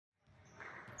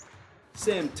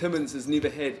Sam Timmins has never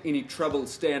had any trouble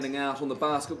standing out on the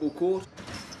basketball court,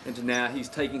 and now he's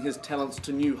taking his talents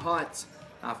to new heights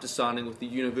after signing with the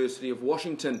University of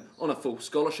Washington on a full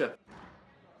scholarship.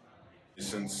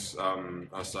 Since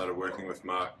I started working with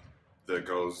Mark, the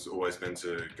goal's always been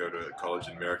to go to college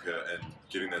in America, and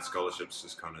getting that scholarship's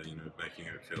just kind of, making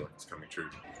it feel like it's coming true.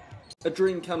 A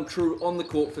dream come true on the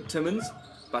court for Timmins,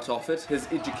 but off it, his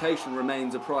education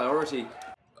remains a priority.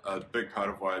 A big part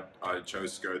of why I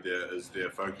chose to go there is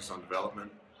their focus on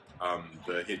development.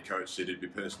 The head coach said he'd be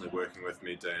personally working with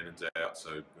me day in and day out,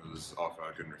 so it was an offer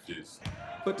I couldn't refuse.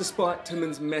 But despite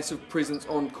Timmins' massive presence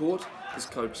on court, his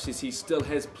coach says he still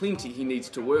has plenty he needs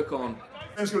to work on.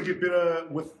 He's got to get better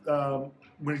with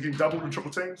when he's getting doubled in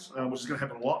triple teams, which is going to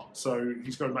happen a lot. So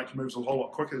he's got to make moves a whole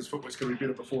lot quicker. His footwork's got to be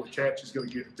better before the catch. He's got to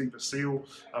get a deeper seal,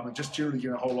 and just generally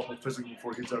get a whole lot more physical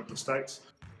before he heads over to the States.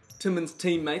 Timmins'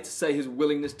 teammates say his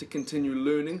willingness to continue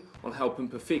learning will help him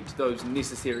perfect those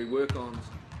necessary work-ons.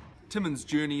 Timmins'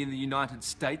 journey in the United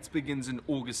States begins in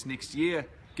August next year,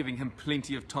 giving him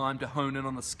plenty of time to hone in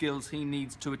on the skills he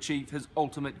needs to achieve his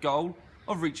ultimate goal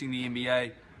of reaching the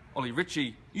NBA. Ollie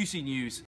Ritchie, UC News.